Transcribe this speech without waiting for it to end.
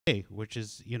today, which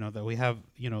is, that we have,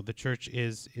 the church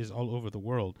is all over the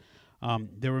world.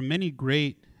 There were many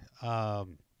great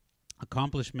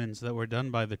accomplishments that were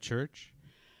done by the church,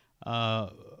 uh,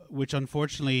 which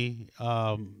unfortunately,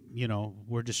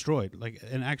 were destroyed.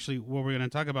 And actually, what we're going to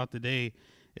talk about today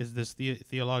is this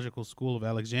theological school of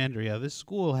Alexandria. This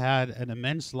school had an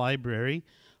immense library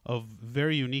of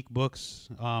very unique books,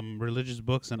 religious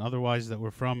books and otherwise, that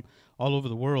were from all over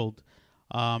the world.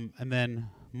 And then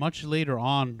much later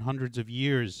on, hundreds of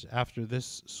years after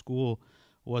this school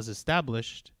was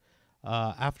established,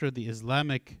 after the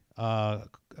Islamic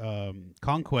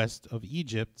conquest of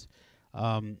Egypt,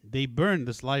 they burned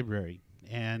this library,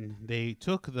 and they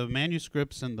took the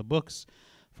manuscripts and the books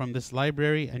from this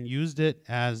library and used it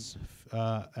as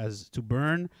to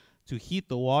burn, to heat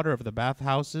the water of the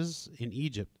bathhouses in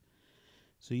Egypt.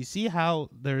 So you see how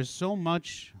there's so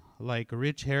much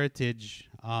rich heritage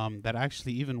that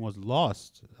actually even was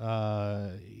lost,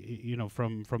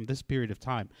 from this period of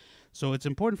time. So it's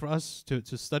important for us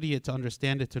to study it, to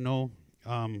understand it, to know,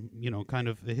 kind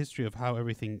of the history of how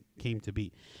everything came to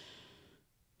be.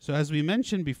 So as we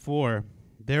mentioned before,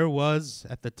 there was,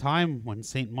 at the time when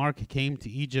St. Mark came to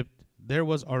Egypt, there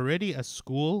was already a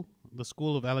school, the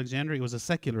School of Alexandria. It was a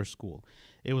secular school.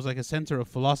 It was like a center of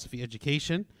philosophy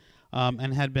education,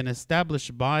 and had been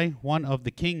established by one of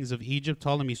the kings of Egypt,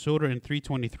 Ptolemy Soter, in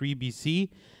 323 BC,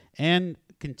 and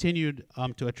continued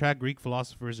to attract Greek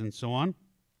philosophers and so on.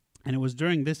 And it was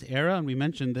during this era, and we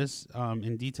mentioned this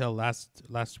in detail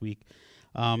last week,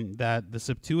 that the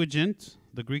Septuagint,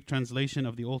 the Greek translation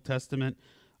of the Old Testament,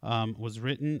 was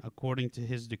written according to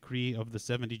his decree of the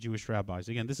 70 Jewish rabbis.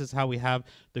 Again, this is how we have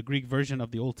the Greek version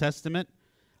of the Old Testament,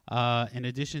 in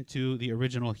addition to the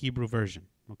original Hebrew version.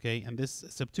 Okay, and this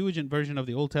Septuagint version of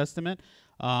the Old Testament,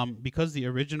 because the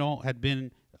original had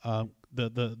been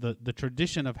the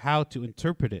tradition of how to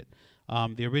interpret it,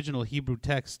 the original Hebrew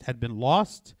text had been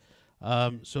lost.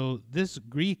 So this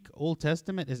Greek Old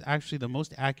Testament is actually the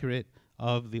most accurate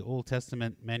of the Old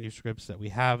Testament manuscripts that we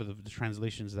have, the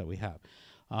translations that we have.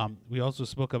 We also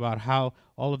spoke about how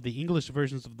all of the English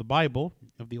versions of the Bible,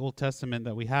 of the Old Testament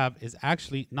that we have, is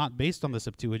actually not based on the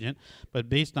Septuagint, but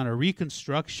based on a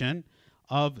reconstruction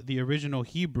of the original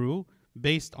Hebrew,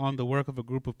 based on the work of a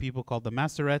group of people called the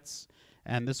Masoretes,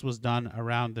 and this was done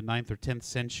around the 9th or 10th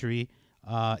century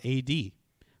AD.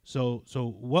 So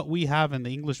what we have in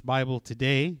the English Bible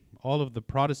today, all of the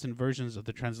Protestant versions of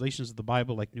the translations of the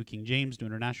Bible, like New King James, New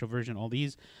International Version, all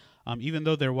these, even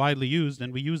though they're widely used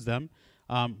and we use them,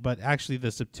 but actually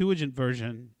the Septuagint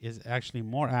version is actually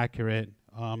more accurate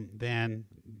than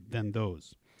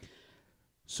those.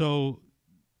 So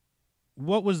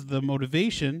what was the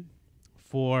motivation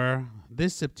for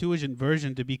this Septuagint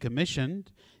version to be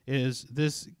commissioned is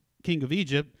this king of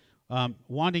Egypt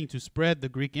wanting to spread the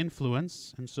Greek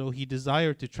influence, and so he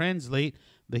desired to translate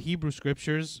the Hebrew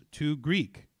scriptures to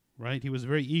Greek, right? He was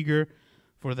very eager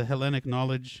for the Hellenic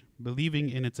knowledge, believing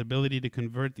in its ability to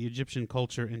convert the Egyptian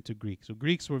culture into Greek. So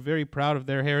Greeks were very proud of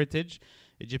their heritage.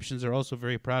 Egyptians are also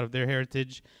very proud of their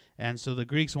heritage, and so the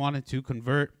Greeks wanted to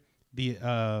convert the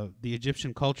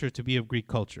Egyptian culture to be of Greek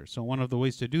culture. So one of the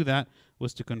ways to do that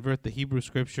was to convert the Hebrew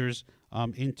scriptures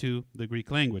into the Greek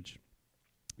language.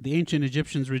 The ancient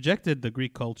Egyptians rejected the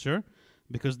Greek culture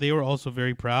because they were also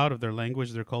very proud of their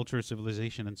language, their culture,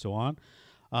 civilization, and so on.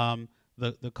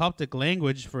 The Coptic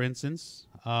language, for instance,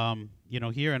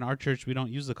 here in our church, we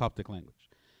don't use the Coptic language.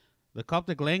 The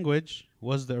Coptic language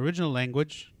was the original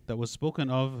language that was spoken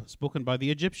by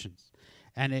the Egyptians.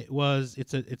 And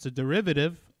it's a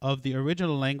derivative of the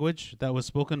original language that was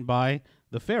spoken by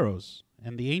the pharaohs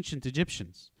and the ancient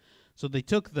Egyptians. So they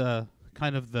took the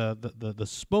kind of the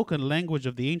spoken language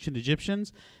of the ancient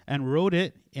Egyptians and wrote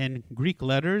it in Greek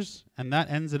letters, and that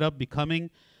ended up becoming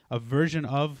a version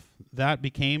of that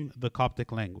became the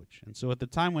Coptic language. And so at the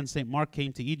time when St. Mark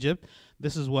came to Egypt,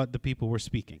 this is what the people were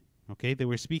speaking. Okay, they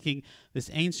were speaking this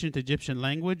ancient Egyptian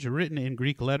language written in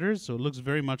Greek letters, so it looks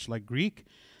very much like Greek.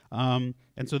 And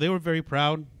so they were very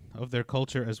proud of their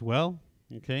culture as well.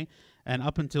 Okay, and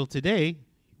up until today,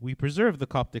 we preserve the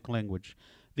Coptic language.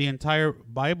 The entire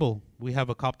Bible, we have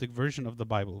a Coptic version of the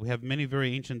Bible. We have many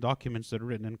very ancient documents that are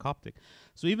written in Coptic.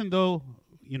 So even though,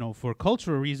 for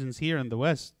cultural reasons here in the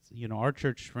West, our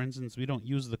church, for instance, we don't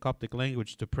use the Coptic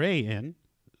language to pray in,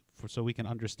 so we can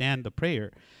understand the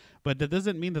prayer. But that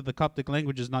doesn't mean that the Coptic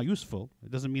language is not useful. It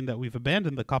doesn't mean that we've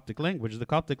abandoned the Coptic language. The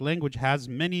Coptic language has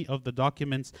many of the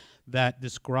documents that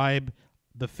describe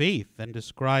the faith and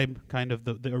describe kind of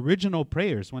the original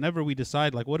prayers. Whenever we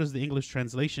decide, what is the English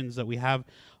translations that we have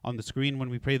on the screen when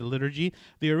we pray the liturgy,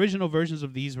 the original versions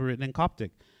of these were written in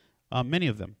Coptic, many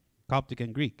of them, Coptic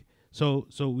and Greek. So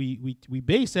we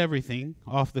base everything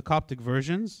off the Coptic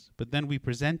versions, but then we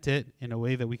present it in a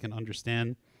way that we can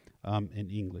understand in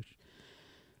English.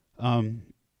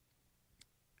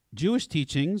 Jewish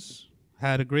teachings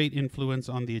had a great influence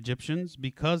on the Egyptians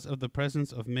because of the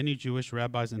presence of many Jewish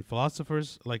rabbis and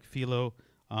philosophers like Philo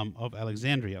of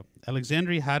Alexandria.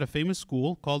 Alexandria had a famous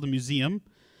school called the Museum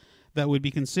that would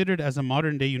be considered as a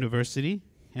modern-day university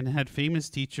and had famous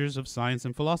teachers of science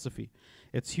and philosophy.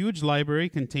 Its huge library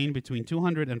contained between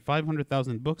 200 and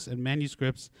 500,000 books and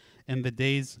manuscripts in the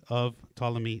days of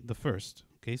Ptolemy I.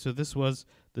 Okay, so this was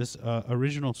this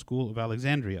original school of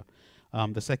Alexandria,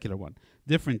 the secular one.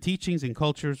 Different teachings and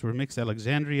cultures were mixed.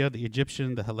 Alexandria, the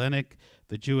Egyptian, the Hellenic,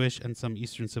 the Jewish, and some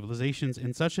Eastern civilizations.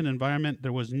 In such an environment,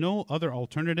 there was no other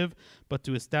alternative but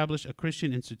to establish a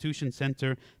Christian institution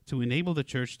center to enable the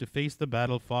church to face the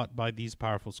battle fought by these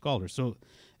powerful scholars. So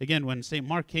again, when St.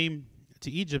 Mark came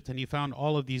to Egypt and he found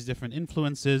all of these different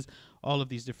influences, all of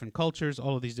these different cultures,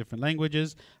 all of these different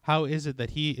languages, how is it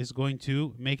that he is going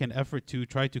to make an effort to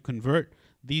try to convert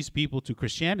these people to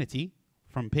Christianity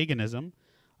from paganism?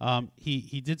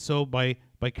 He did so by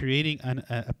creating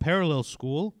a parallel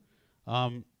school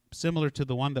similar to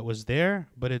the one that was there,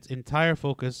 but its entire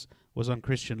focus was on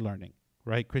Christian learning,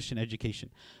 right? Christian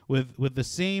education, with the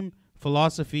same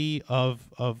philosophy of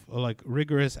like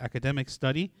rigorous academic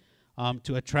study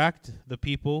to attract the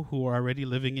people who are already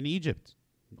living in Egypt.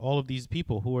 All of these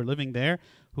people who were living there,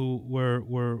 who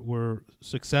were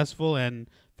successful and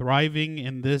thriving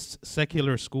in this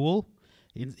secular school.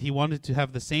 He wanted to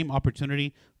have the same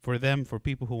opportunity for them, for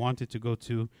people who wanted to go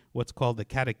to what's called the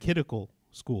catechetical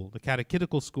school. The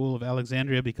catechetical school of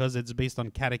Alexandria, because it's based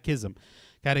on catechism.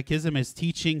 Catechism is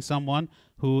teaching someone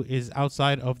who is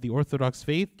outside of the Orthodox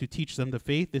faith to teach them the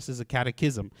faith. This is a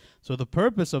catechism. So the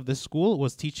purpose of this school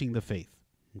was teaching the faith.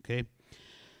 Okay.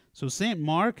 So St.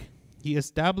 Mark, he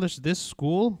established this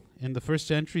school in the 1st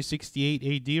century, 68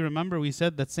 AD. Remember, we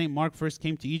said that St. Mark first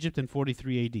came to Egypt in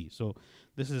 43 AD. So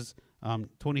this is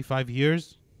 25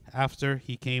 years after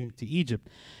he came to Egypt.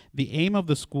 The aim of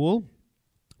the school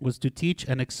was to teach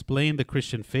and explain the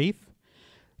Christian faith,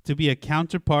 to be a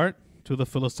counterpart to the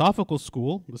philosophical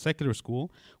school, the secular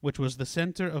school, which was the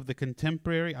center of the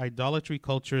contemporary idolatry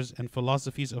cultures and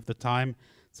philosophies of the time,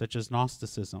 such as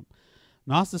Gnosticism.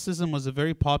 Gnosticism was a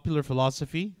very popular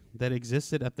philosophy that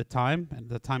existed at the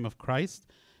time of Christ.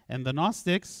 And the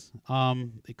Gnostics,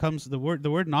 the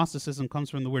word Gnosticism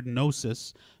comes from the word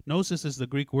gnosis. Gnosis is the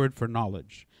Greek word for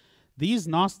knowledge. These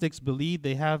Gnostics believe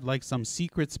they have like some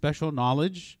secret special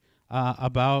knowledge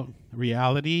about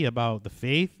reality, about the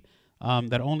faith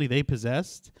that only they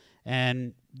possessed,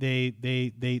 and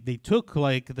they took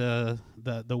like the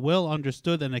well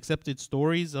understood and accepted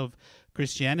stories of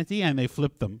Christianity and they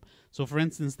flipped them. So for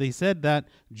instance, they said that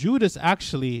Judas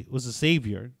actually was a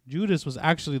savior. Judas was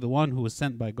actually the one who was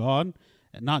sent by God,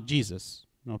 and not Jesus.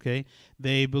 Okay?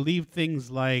 They believed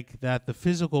things like that the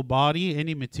physical body,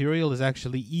 any material, is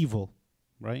actually evil,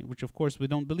 right? Which of course we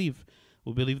don't believe.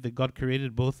 We believe that God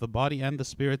created both the body and the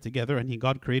spirit together, and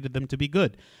God created them to be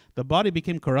good. The body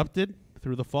became corrupted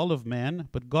through the fall of man,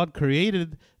 but God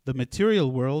created the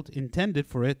material world, intended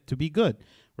for it to be good.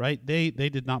 Right? They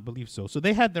did not believe so. So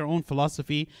they had their own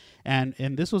philosophy, and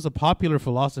this was a popular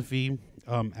philosophy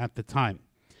at the time.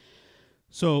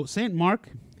 So St.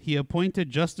 Mark, he appointed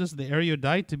Justus the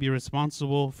Erudite to be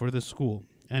responsible for the school.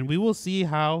 And we will see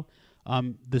how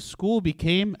the school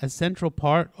became a central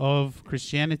part of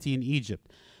Christianity in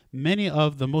Egypt. Many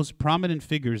of the most prominent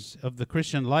figures of the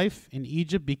Christian life in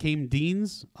Egypt became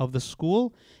deans of the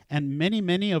school, and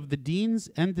many of the deans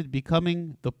ended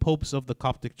becoming the popes of the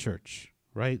Coptic Church.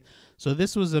 Right? So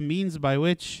this was a means by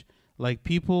which like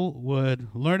people would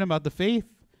learn about the faith,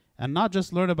 and not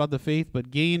just learn about the faith,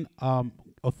 but gain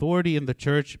authority in the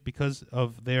church because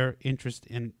of their interest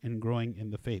in growing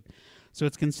in the faith. So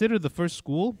it's considered the first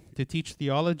school to teach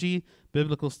theology,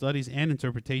 biblical studies, and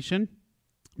interpretation.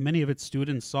 Many of its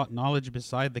students sought knowledge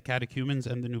beside the catechumens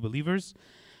and the new believers.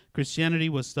 Christianity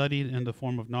was studied in the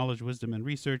form of knowledge, wisdom, and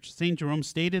research. St. Jerome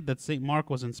stated that St. Mark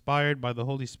was inspired by the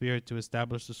Holy Spirit to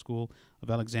establish the school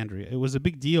of Alexandria. It was a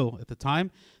big deal at the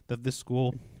time that this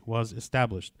school was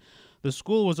established. The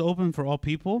school was open for all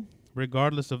people,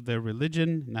 regardless of their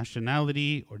religion,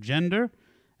 nationality, or gender,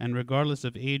 and regardless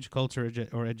of age, culture,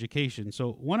 or education.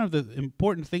 So one of the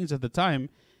important things at the time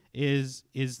is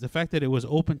the fact that it was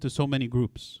open to so many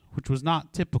groups, which was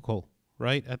not typical,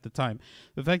 right, at the time.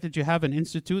 The fact that you have an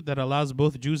institute that allows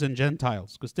both Jews and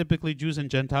Gentiles, because typically Jews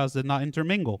and Gentiles did not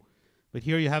intermingle. But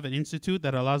here you have an institute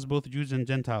that allows both Jews and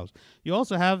Gentiles. You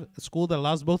also have a school that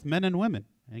allows both men and women.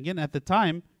 And again, at the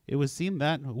time, it was seen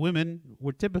that women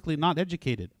were typically not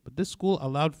educated. But this school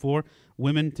allowed for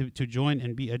women to join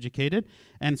and be educated.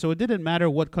 And so it didn't matter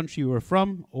what country you were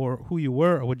from or who you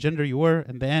were or what gender you were.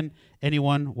 In the end,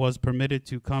 anyone was permitted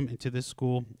to come into this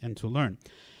school and to learn.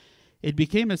 It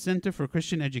became a center for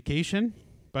Christian education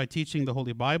by teaching the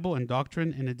Holy Bible and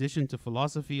doctrine, in addition to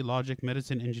philosophy, logic,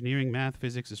 medicine, engineering, math,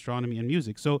 physics, astronomy, and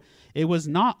music. So it was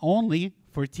not only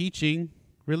for teaching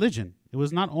religion. It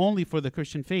was not only for the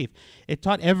Christian faith. It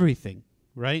taught everything,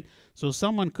 right? So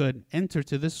someone could enter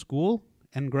to this school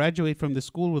and graduate from the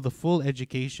school with a full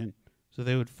education. So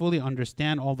they would fully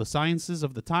understand all the sciences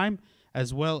of the time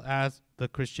as well as the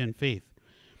Christian faith.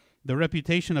 The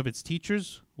reputation of its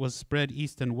teachers was spread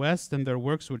east and west, and their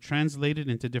works were translated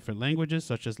into different languages,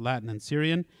 such as Latin and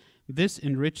Syrian. This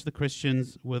enriched the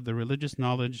Christians with the religious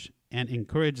knowledge and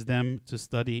encouraged them to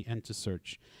study and to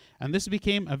search. And this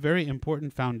became a very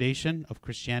important foundation of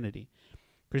Christianity.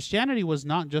 Christianity was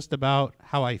not just about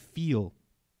how I feel,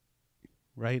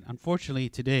 right? Unfortunately,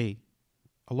 today,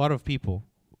 a lot of people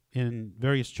in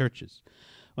various churches,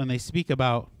 when they speak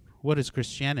about what is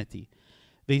Christianity,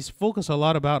 they focus a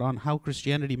lot on how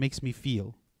Christianity makes me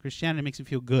feel. Christianity makes me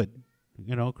feel good.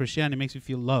 You know, Christianity makes me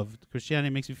feel loved.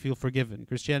 Christianity makes me feel forgiven.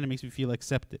 Christianity makes me feel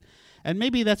accepted. And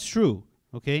maybe that's true,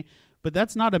 okay? But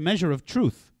that's not a measure of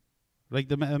truth. Like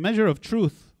the measure of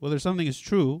truth, whether something is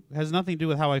true, has nothing to do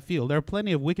with how I feel. There are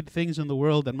plenty of wicked things in the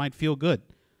world that might feel good.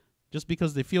 Just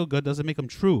because they feel good doesn't make them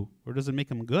true or doesn't make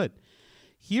them good.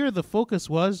 Here the focus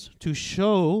was to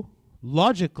show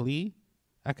logically,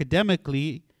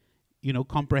 academically, you know,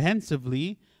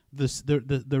 comprehensively,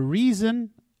 the reason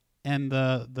and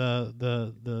the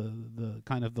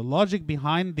kind of the logic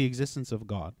behind the existence of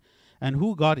God and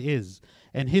who God is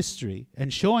and history,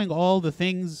 and showing all the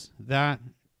things that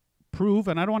prove,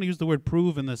 and I don't want to use the word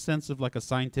prove in the sense of like a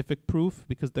scientific proof,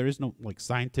 because there is no like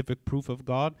scientific proof of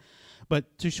God,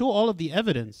 but to show all of the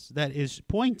evidence that is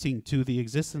pointing to the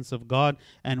existence of God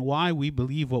and why we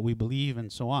believe what we believe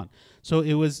and so on. So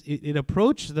it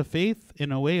approached the faith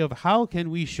in a way of how can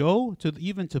we show to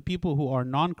even to people who are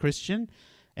non-Christian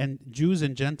and Jews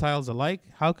and Gentiles alike,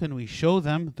 how can we show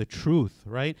them the truth,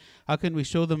 right? How can we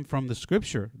show them from the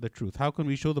scripture the truth? How can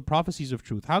we show the prophecies of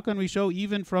truth? How can we show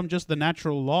even from just the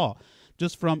natural law,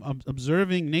 just from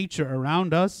observing nature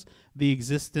around us, the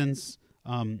existence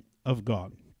of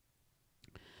God?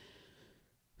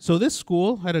 So this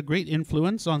school had a great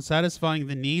influence on satisfying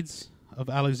the needs of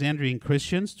Alexandrian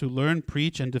Christians to learn,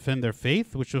 preach, and defend their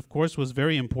faith, which of course was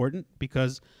very important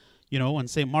because, you know, when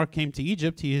St. Mark came to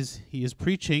Egypt, he is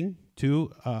preaching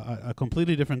to a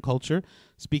completely different culture,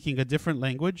 speaking a different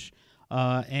language,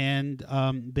 and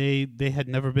they had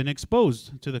never been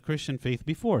exposed to the Christian faith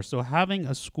before. So having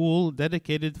a school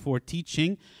dedicated for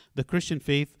teaching the Christian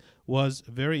faith was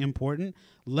very important,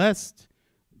 lest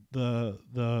the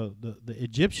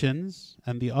Egyptians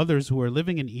and the others who were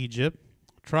living in Egypt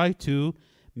try to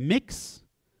mix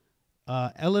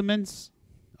elements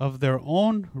of their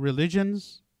own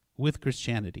religions with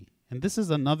Christianity. And this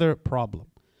is another problem,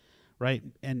 right?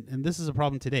 And this is a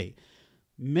problem today.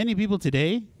 Many people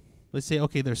today, let's say,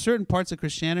 okay, there are certain parts of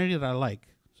Christianity that I like,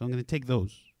 so I'm going to take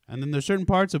those. And then there's certain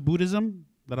parts of Buddhism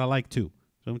that I like too,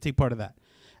 so I'm going to take part of that.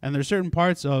 And there's certain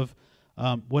parts of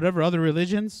whatever other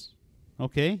religions,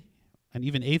 okay, and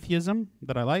even atheism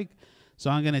that I like.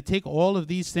 So I'm going to take all of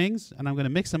these things and I'm going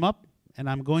to mix them up, and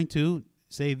I'm going to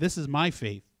say this is my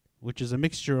faith, which is a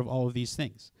mixture of all of these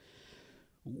things.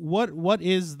 What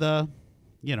is the,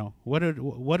 you know, what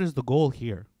is the goal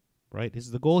here, right? Is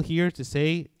the goal here to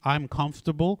say I'm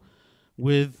comfortable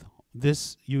with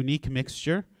this unique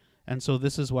mixture, and so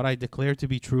this is what I declare to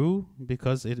be true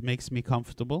because it makes me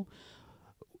comfortable?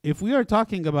 If we are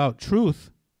talking about truth,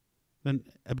 then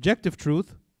objective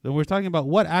truth, then we're talking about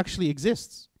what actually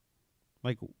exists.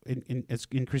 Like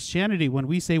in Christianity, when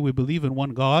we say we believe in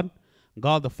one God,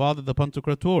 God the Father, the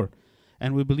Pantocrator,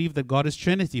 and we believe that God is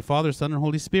Trinity, Father, Son, and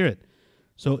Holy Spirit.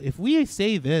 So if we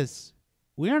say this,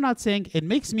 we are not saying it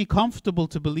makes me comfortable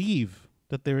to believe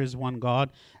that there is one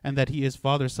God and that He is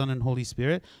Father, Son, and Holy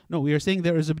Spirit. No, we are saying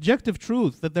there is objective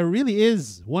truth that there really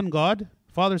is one God,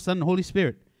 Father, Son, and Holy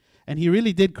Spirit. And He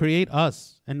really did create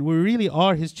us, and we really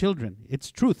are His children. It's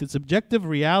truth. It's objective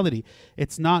reality.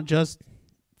 It's not just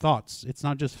thoughts. It's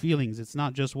not just feelings. It's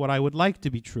not just what I would like to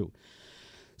be true.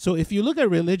 So if you look at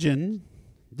religion,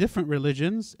 different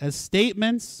religions, as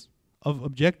statements of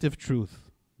objective truth,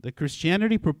 that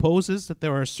Christianity proposes that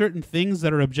there are certain things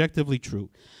that are objectively true.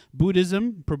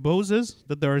 Buddhism proposes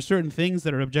that there are certain things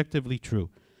that are objectively true,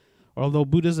 although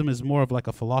Buddhism is more of like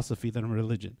a philosophy than a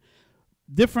religion.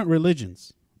 Different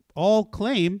religions all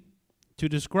claim to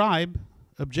describe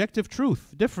objective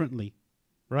truth differently,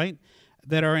 right?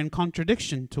 That are in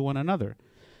contradiction to one another.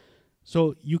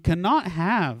 So you cannot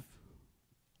have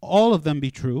all of them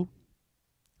be true,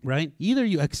 right? Either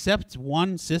you accept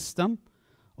one system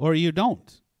or you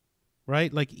don't,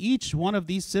 right? Like each one of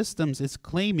these systems is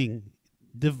claiming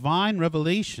divine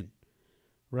revelation,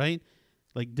 right?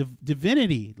 Like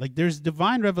divinity, like there's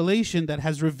divine revelation that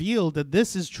has revealed that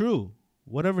this is true,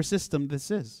 whatever system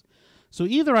this is. So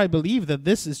either I believe that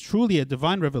this is truly a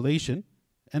divine revelation,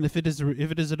 and if it is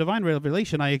a divine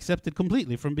revelation, I accept it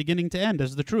completely from beginning to end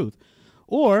as the truth.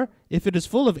 Or if it is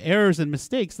full of errors and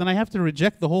mistakes, then I have to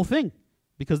reject the whole thing,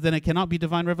 because then it cannot be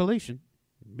divine revelation.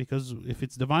 Because if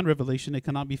it's divine revelation, it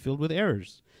cannot be filled with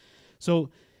errors. So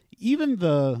even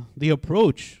the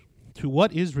approach to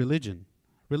what is religion,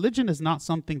 religion is not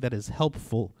something that is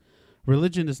helpful.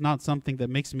 Religion is not something that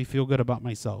makes me feel good about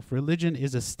myself. Religion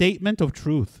is a statement of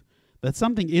truth, that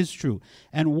something is true.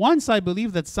 And once I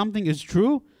believe that something is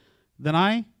true,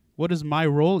 then what is my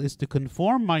role is to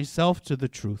conform myself to the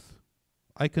truth.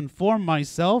 I conform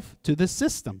myself to this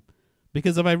system.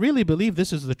 Because if I really believe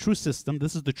this is the true system,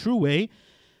 this is the true way,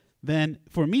 then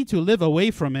for me to live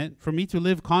away from it, for me to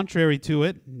live contrary to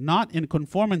it, not in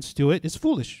conformance to it, is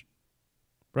foolish,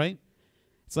 right?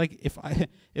 It's like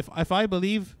if I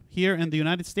believe here in the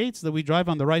United States that we drive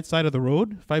on the right side of the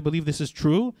road, if I believe this is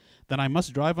true, then I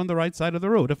must drive on the right side of the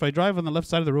road. If I drive on the left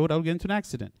side of the road, I'll get into an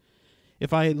accident.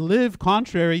 If I live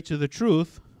contrary to the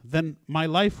truth, then my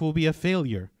life will be a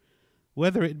failure.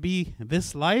 Whether it be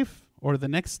this life or the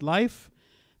next life,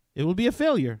 it will be a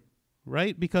failure,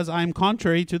 right? Because I'm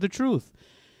contrary to the truth.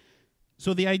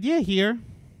 So the idea here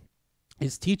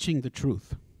is teaching the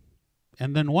truth.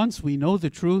 And then once we know the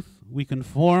truth, we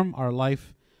conform our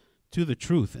life to the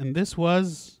truth. And this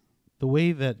was the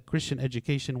way that Christian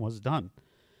education was done.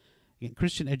 Again,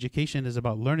 Christian education is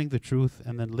about learning the truth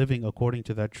and then living according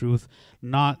to that truth,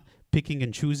 not picking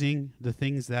and choosing the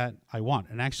things that I want.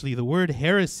 And actually, the word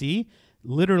heresy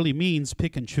literally means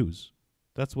pick and choose.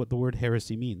 That's what the word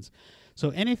heresy means. So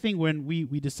anything when we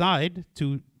decide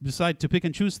to pick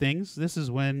and choose things, this is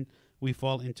when we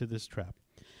fall into this trap.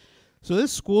 So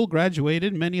this school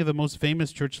graduated many of the most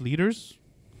famous church leaders,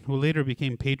 who later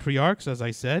became patriarchs, as I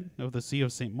said, of the See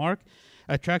of St. Mark,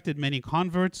 attracted many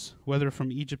converts, whether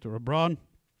from Egypt or abroad,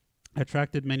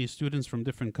 attracted many students from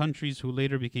different countries who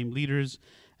later became leaders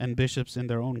and bishops in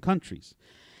their own countries.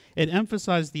 It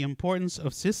emphasized the importance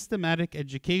of systematic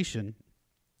education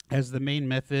as the main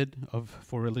method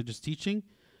for religious teaching,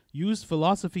 used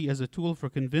philosophy as a tool for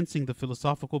convincing the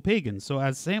philosophical pagans. So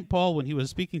as St. Paul, when he was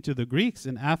speaking to the Greeks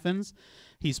in Athens,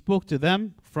 he spoke to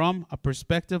them from a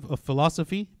perspective of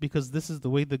philosophy, because this is the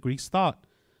way the Greeks thought,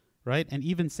 right? And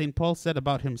even St. Paul said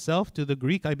about himself, to the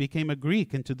Greek I became a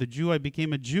Greek, and to the Jew I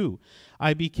became a Jew.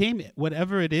 I became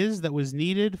whatever it is that was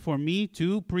needed for me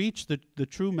to preach the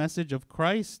true message of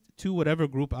Christ to whatever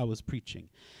group I was preaching.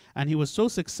 And he was so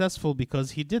successful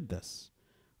because he did this,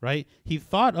 right? He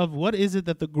thought of what is it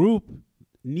that the group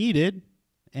needed,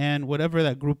 and whatever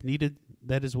that group needed,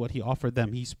 that is what he offered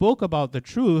them. He spoke about the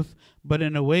truth, but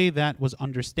in a way that was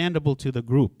understandable to the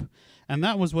group. And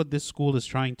that was what this school is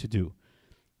trying to do,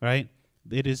 right?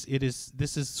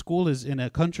 School is in a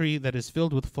country that is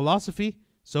filled with philosophy,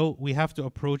 so we have to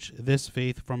approach this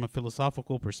faith from a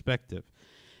philosophical perspective.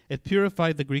 It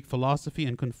purified the Greek philosophy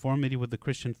in conformity with the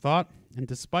Christian thought, and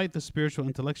despite the spiritual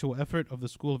intellectual effort of the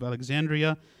school of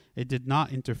Alexandria, it did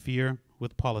not interfere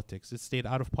with politics. It stayed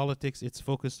out of politics. It's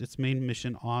focused its main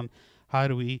mission on how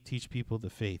do we teach people the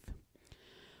faith.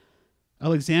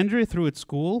 Alexandria, through its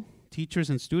school, teachers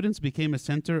and students, became a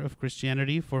center of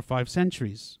Christianity for 5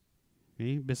 centuries.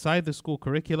 Okay? Beside the school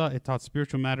curricula, it taught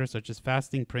spiritual matters such as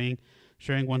fasting, praying,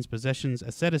 sharing one's possessions,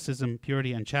 asceticism,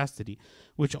 purity, and chastity,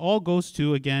 which all goes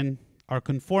to, again, our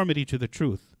conformity to the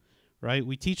truth, right?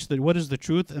 We teach that what is the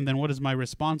truth, and then what is my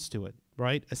response to it,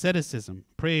 right? Asceticism,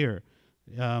 prayer,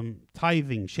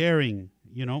 tithing, sharing,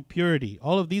 purity.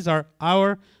 All of these are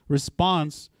our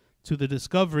response to the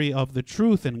discovery of the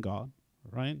truth in God,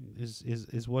 right?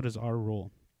 Is what is our role.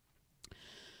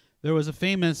 There was a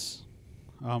famous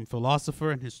philosopher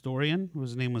and historian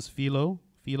whose name was Philo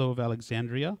of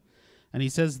Alexandria. And he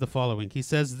says the following. He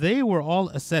says, they were all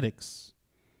ascetics.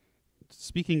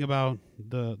 Speaking about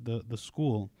the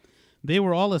school. They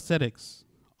were all ascetics,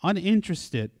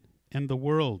 uninterested in the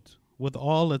world with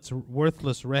all its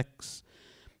worthless wrecks.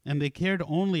 And they cared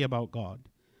only about God.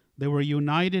 They were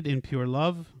united in pure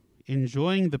love,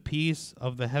 enjoying the peace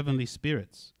of the heavenly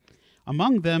spirits.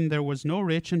 Among them there was no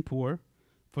rich and poor,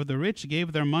 for the rich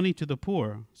gave their money to the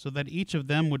poor, so that each of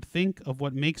them would think of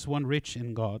what makes one rich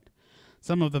in God.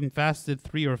 Some of them fasted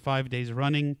 3 or 5 days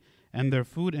running, and their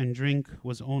food and drink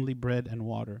was only bread and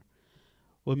water.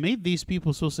 what made these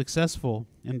people so successful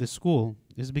in this school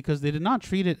is because they did not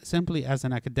treat it simply as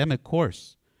an academic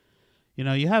course. You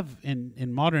know, you have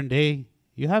in modern day,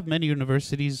 you have many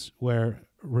universities where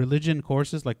religion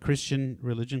courses, like Christian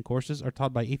religion courses, are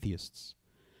taught by atheists,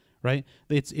 right?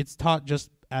 It's taught just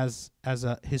as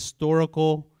a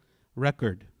historical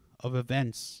record of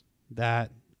events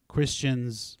that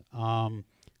Christians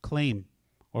claim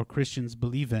or Christians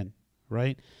believe in,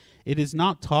 right? It is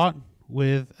not taught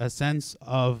with a sense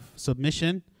of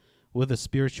submission, with a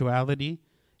spirituality.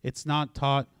 It's not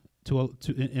taught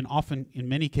and often in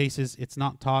many cases, it's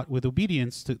not taught with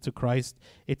obedience to Christ.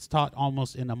 It's taught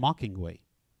almost in a mocking way,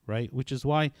 right? Which is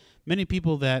why many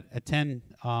people that attend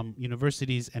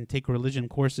universities and take religion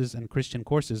courses and Christian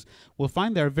courses will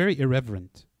find they're very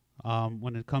irreverent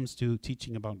when it comes to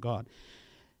teaching about God.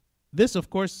 This, of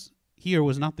course, here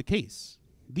was not the case.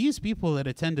 These people that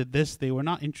attended this, they were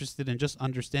not interested in just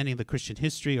understanding the Christian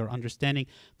history or understanding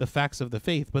the facts of the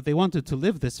faith, but they wanted to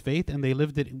live this faith, and they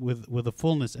lived it with a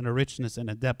fullness and a richness and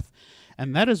a depth.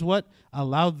 And that is what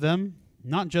allowed them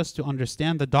not just to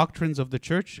understand the doctrines of the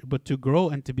church, but to grow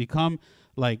and to become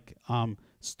like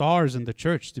stars in the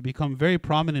church, to become very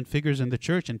prominent figures in the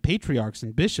church and patriarchs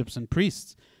and bishops and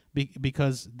priests,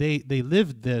 because they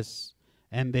lived this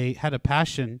and they had a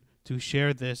passion to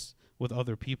share this with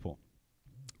other people.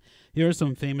 Here are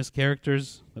some famous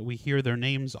characters that we hear their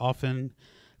names often.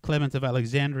 Clement of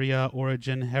Alexandria,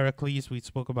 Origen, Heracles, we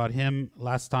spoke about him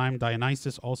last time,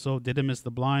 Dionysius also, Didymus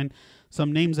the Blind.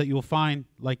 Some names that you'll find,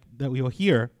 like that you'll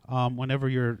hear whenever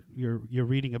you're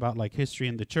reading about like history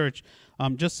in the church.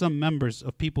 Just some members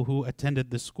of people who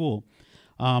attended this school.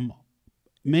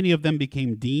 Many of them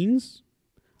became deans.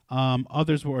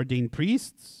 Others were ordained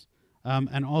priests.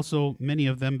 And also many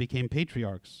of them became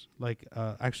patriarchs. Like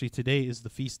actually today is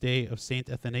the feast day of Saint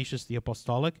Athanasius the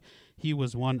Apostolic. He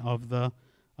was one of the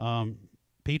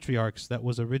patriarchs that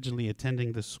was originally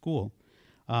attending this school.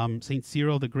 Saint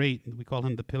Cyril the Great, we call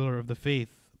him the pillar of the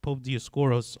faith. Pope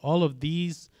Dioscoros, all of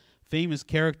these famous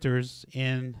characters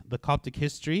in the Coptic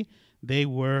history, they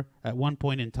were at one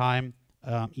point in time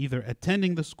either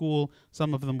attending the school,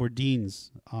 some of them were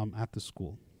deans at the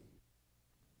school.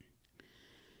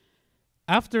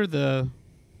 After the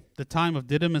time of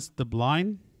Didymus the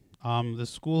Blind, the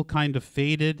school kind of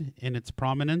faded in its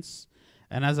prominence,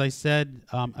 and as I said,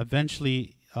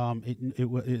 eventually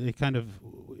it kind of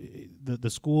the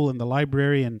school and the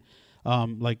library and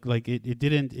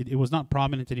it was not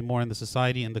prominent anymore in the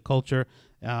society and the culture,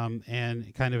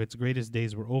 and kind of its greatest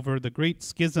days were over. The great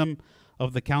schism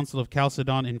of the Council of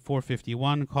Chalcedon in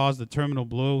 451 caused the terminal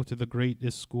blow to the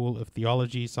greatest school of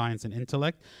theology, science, and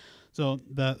intellect. So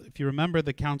if you remember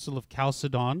the Council of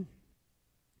Chalcedon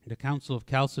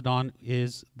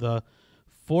is the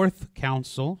fourth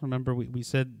council. Remember we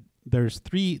said there's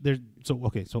three.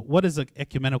 So what is an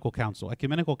ecumenical council?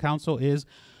 Ecumenical council is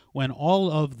when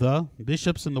all of the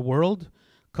bishops in the world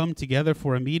come together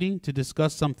for a meeting to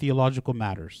discuss some theological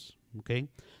matters. Okay,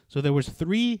 so there was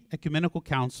 3 ecumenical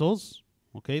councils.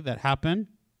 Okay, that happened.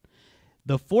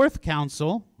 The fourth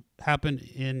council happened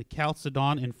in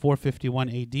Chalcedon in 451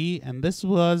 AD, and this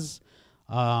was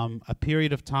a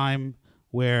period of time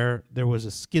where there was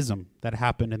a schism that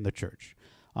happened in the church.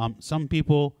 Some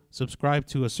people subscribed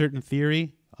to a certain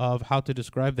theory of how to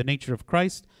describe the nature of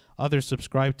Christ. Others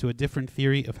subscribed to a different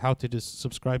theory of how to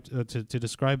describe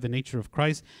the nature of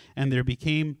Christ, and there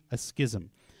became a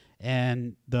schism.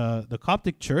 And the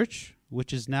Coptic Church,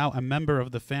 which is now a member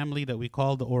of the family that we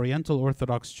call the Oriental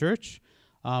Orthodox Church,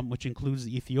 which includes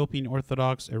the Ethiopian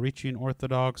Orthodox, Eritrean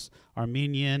Orthodox,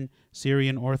 Armenian,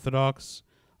 Syrian Orthodox,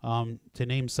 to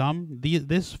name some.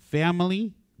 This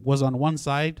family was on one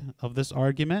side of this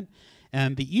argument,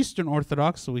 and the Eastern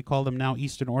Orthodox, so we call them now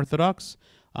Eastern Orthodox,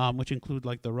 which include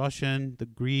like the Russian, the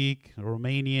Greek, the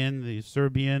Romanian, the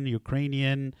Serbian,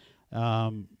 Ukrainian,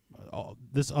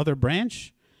 this other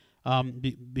branch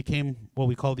became what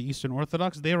we call the Eastern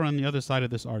Orthodox. They were on the other side of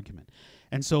this argument.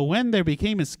 And so when there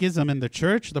became a schism in the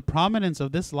church, the prominence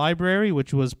of this library,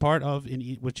 which was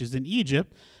which is in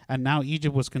Egypt, and now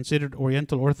Egypt was considered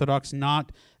Oriental Orthodox,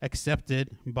 not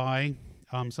accepted by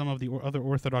some of the other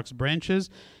Orthodox branches,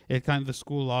 the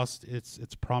school lost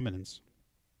its prominence.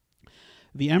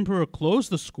 The emperor closed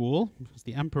the school, because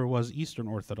the emperor was Eastern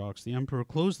Orthodox. The emperor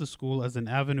closed the school as an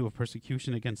avenue of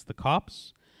persecution against the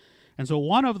Copts. And so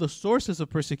one of the sources of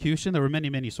persecution, there were many,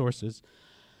 many sources.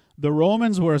 The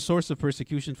Romans were a source of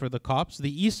persecution for the Copts.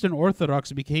 The Eastern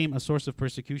Orthodox became a source of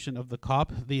persecution of the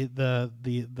Copt. The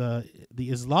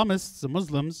Islamists, the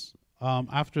Muslims,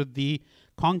 after the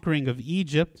conquering of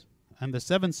Egypt and the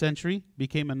 7th century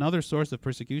became another source of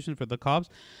persecution for the Copts.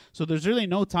 So there's really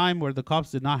no time where the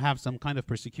Copts did not have some kind of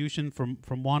persecution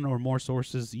from one or more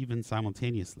sources, even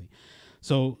simultaneously.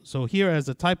 So here, as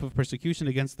a type of persecution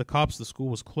against the Copts, the school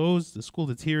was closed, the school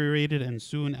deteriorated, and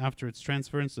soon after its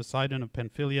transference to Sidon of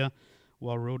Pamphylia,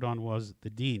 while Rhodon was the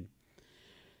dean.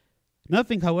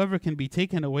 Nothing, however, can be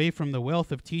taken away from the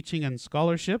wealth of teaching and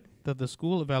scholarship that the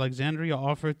school of Alexandria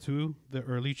offered to the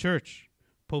early church.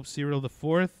 Pope Cyril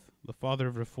IV, the father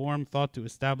of reform, thought to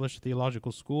establish a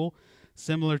theological school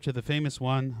similar to the famous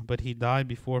one, but he died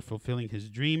before fulfilling his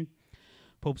dream.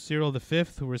 Pope Cyril V,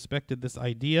 who respected this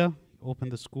idea,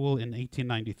 opened the school in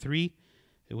 1893.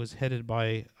 It was headed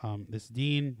by this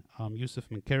dean, Yusuf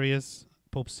Macarius.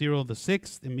 Pope Cyril VI,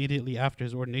 immediately after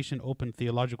his ordination, opened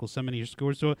theological seminary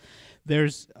schools. So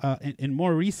there's, in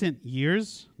more recent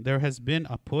years, there has been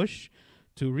a push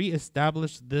to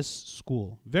reestablish this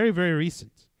school. Very, very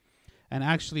recent. And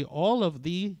actually all of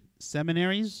the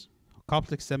seminaries,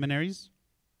 Coptic seminaries,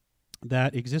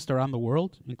 that exist around the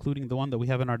world, including the one that we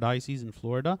have in our diocese in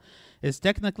Florida, is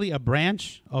technically a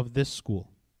branch of this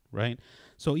school, right?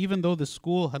 So even though the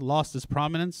school had lost its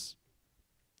prominence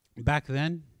back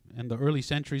then, in the early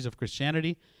centuries of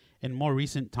Christianity, in more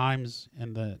recent times,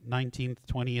 in the 19th,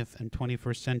 20th, and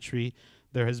 21st century,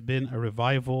 there has been a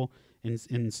revival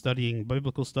in studying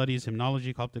biblical studies,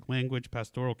 hymnology, Coptic language,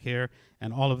 pastoral care,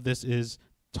 and all of this is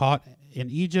taught in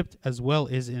Egypt as well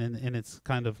as in its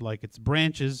kind of like its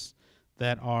branches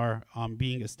that are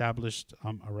being established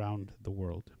around the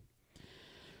world.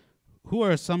 Who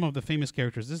are some of the famous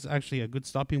characters? This is actually a good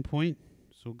stopping point,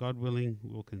 so God willing,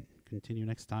 we'll continue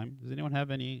next time. Does anyone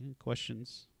have any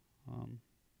questions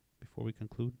before we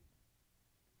conclude?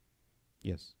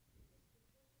 Yes.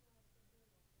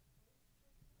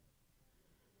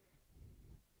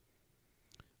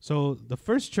 So the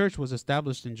first church was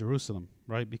established in Jerusalem,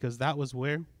 right? Because that was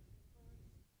where?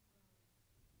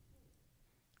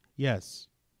 Yes.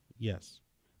 Yes.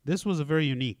 This was a very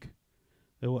unique.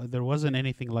 There wasn't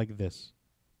anything like this.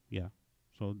 Yeah.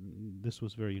 So this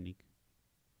was very unique.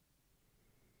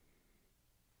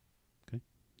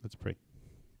 Let's pray.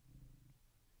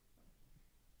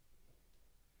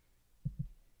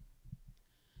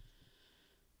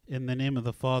 In the name of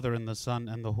the Father, and the Son,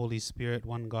 and the Holy Spirit,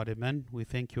 one God, amen. We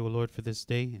thank you, O Lord, for this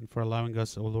day and for allowing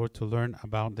us, O Lord, to learn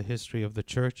about the history of the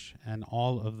church and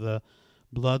all of the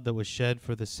blood that was shed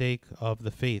for the sake of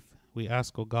the faith. We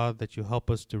ask, O God, that you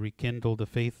help us to rekindle the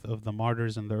faith of the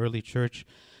martyrs in the early church,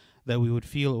 that we would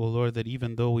feel, O Lord, that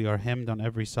even though we are hemmed on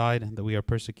every side and that we are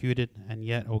persecuted, and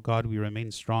yet, O God, we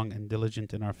remain strong and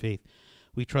diligent in our faith.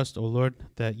 We trust, O Lord,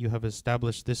 that you have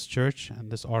established this church and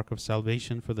this ark of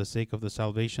salvation for the sake of the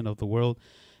salvation of the world.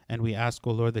 And we ask,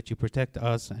 O Lord, that you protect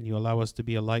us and you allow us to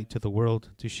be a light to the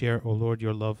world, to share, O Lord,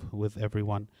 your love with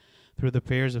everyone. Through the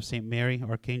prayers of St. Mary,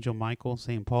 Archangel Michael,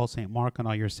 St. Paul, St. Mark, and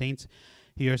all your saints,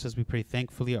 hear us as we pray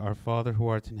thankfully. Our Father, who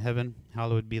art in heaven,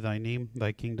 hallowed be thy name.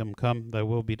 Thy kingdom come, thy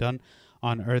will be done,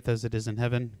 on earth as it is in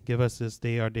heaven. Give us this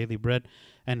day our daily bread,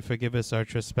 and forgive us our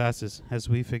trespasses, as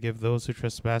we forgive those who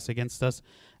trespass against us.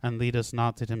 And lead us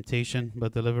not to temptation,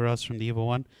 but deliver us from the evil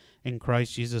one. In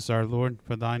Christ Jesus our Lord,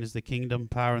 for thine is the kingdom,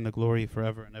 power, and the glory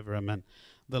forever and ever. Amen.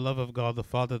 The love of God the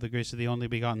Father, the grace of the only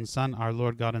begotten Son, our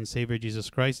Lord God and Savior Jesus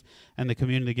Christ, and the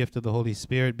communion, the gift of the Holy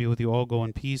Spirit be with you all. Go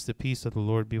in peace. The peace of the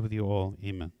Lord be with you all.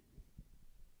 Amen.